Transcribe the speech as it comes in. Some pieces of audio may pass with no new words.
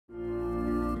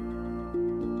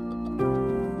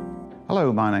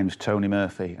Hello, my name's Tony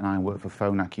Murphy and I work for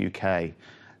Phonak UK.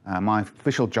 My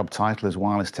official job title is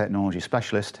Wireless Technology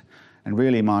Specialist, and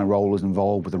really my role is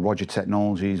involved with the Roger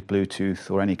technologies, Bluetooth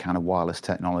or any kind of wireless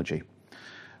technology.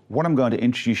 What I'm going to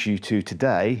introduce you to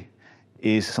today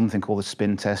is something called the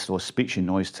spin test or speech and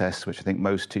noise test, which I think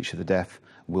most teachers of the deaf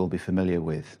will be familiar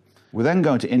with. We're then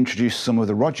going to introduce some of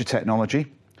the Roger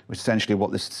technology, which is essentially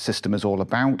what this system is all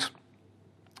about,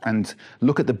 and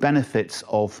look at the benefits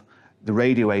of the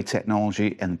radio wave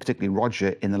technology and particularly Roger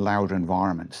in the louder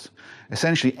environments.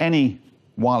 Essentially any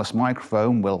wireless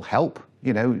microphone will help,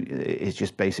 it's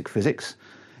just basic physics,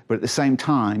 but at the same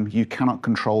time you cannot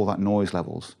control that noise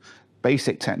levels.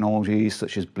 Basic technologies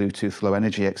such as Bluetooth, low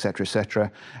energy,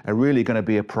 etc., are really going to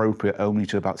be appropriate only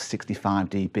to about 65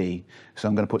 dB. So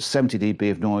I'm going to put 70 dB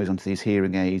of noise onto these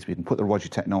hearing aids. We can put the Roger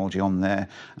technology on there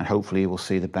and hopefully we'll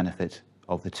see the benefit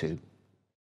of the two.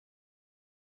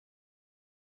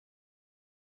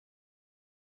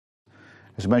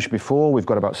 As I mentioned before, we've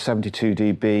got about 72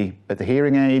 dB at the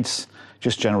hearing aids,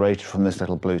 just generated from this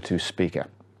little Bluetooth speaker.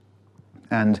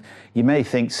 And you may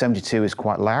think 72 is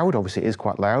quite loud. Obviously it is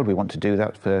quite loud. We want to do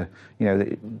that for,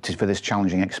 for this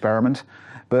challenging experiment.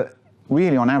 But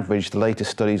really on average, the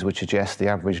latest studies would suggest the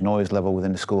average noise level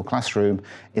within the school classroom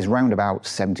is round about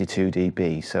 72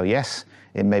 dB. So yes,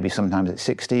 it may be sometimes at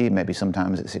 60, maybe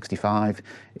sometimes at 65.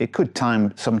 It could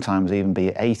sometimes even be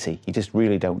at 80. You just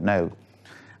really don't know.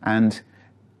 And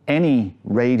any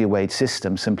radio wave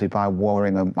system, simply by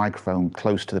wiring a microphone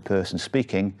close to the person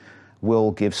speaking,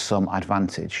 will give some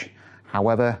advantage.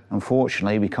 However,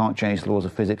 unfortunately, we can't change the laws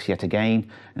of physics yet again,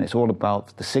 and it's all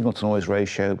about the signal-to-noise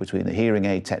ratio between the hearing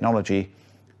aid technology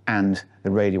and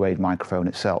the radio wave microphone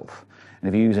itself. And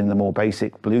if you're using the more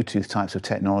basic Bluetooth types of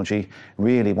technology,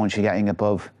 really once you're getting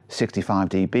above 65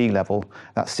 dB level,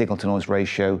 that signal-to-noise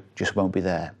ratio just won't be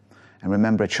there. And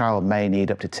remember, a child may need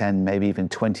up to 10, maybe even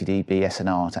 20 dB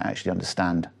SNR to actually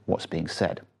understand what's being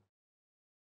said.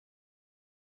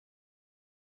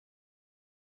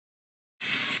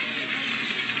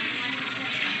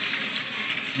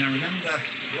 Now remember,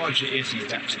 Roger is an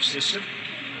adaptive system.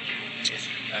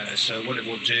 So what it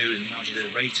will do is measure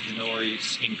the rate of the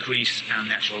noise increase and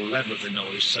the actual level of the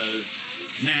noise. So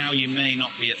now you may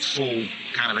not be at full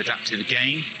kind of adaptive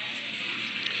gain.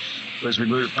 But as we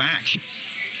move back,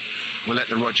 we'll let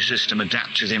the Roger system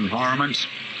adapt to the environment,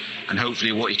 and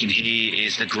hopefully what you can hear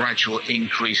is the gradual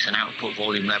increase in output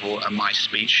volume level and my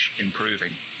speech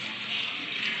improving.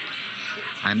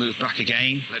 I move back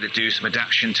again, let it do some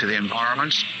adaptation to the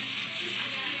environment.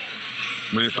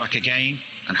 Move back again,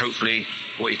 and hopefully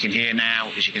what you can hear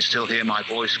now is you can still hear my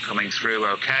voice coming through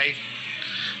okay.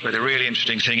 But the really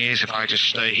interesting thing is if I just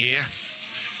stay here,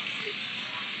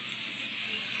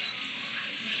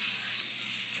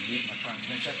 and mute my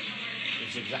transmitter,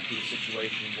 it's exactly the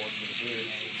situation was with the hearing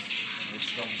aids, and with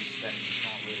strong suspect you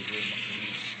can't really do much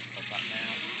use of that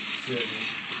now. Certainly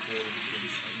recording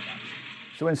brings that.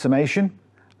 So in summation,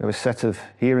 we have a set of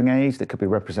hearing aids that could be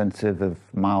representative of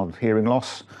mild hearing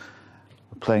loss.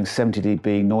 We're playing 70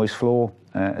 dB noise floor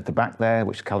at the back there,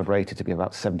 which is calibrated to be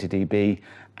about 70 dB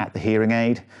at the hearing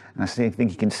aid. And I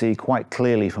think you can see quite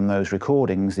clearly from those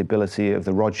recordings the ability of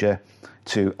the Roger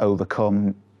to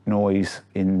overcome noise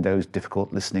in those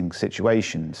difficult listening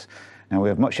situations. Now we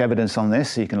have much evidence on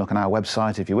this, so you can look on our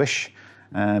website if you wish.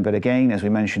 But again, as we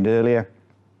mentioned earlier,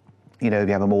 if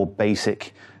you have a more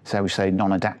basic, so we say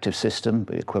non-adaptive system,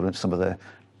 but equivalent to some of the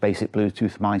basic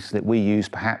Bluetooth mics that we use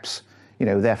perhaps,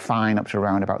 they're fine up to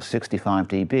around about 65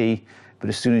 dB, but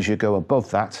as soon as you go above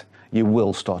that, you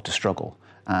will start to struggle.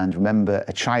 And remember,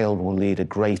 a child will need a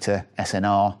greater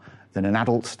SNR than an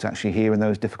adult to actually hear in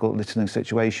those difficult listening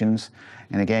situations.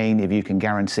 And again, if you can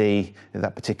guarantee that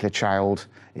that particular child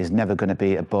is never going to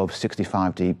be above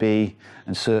 65 dB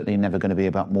and certainly never going to be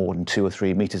about more than 2 or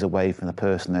 3 meters away from the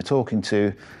person they're talking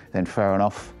to, then fair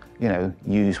enough,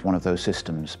 use one of those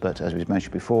systems. But as we've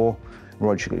mentioned before,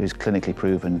 Roger is clinically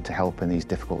proven to help in these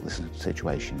difficult listening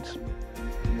situations.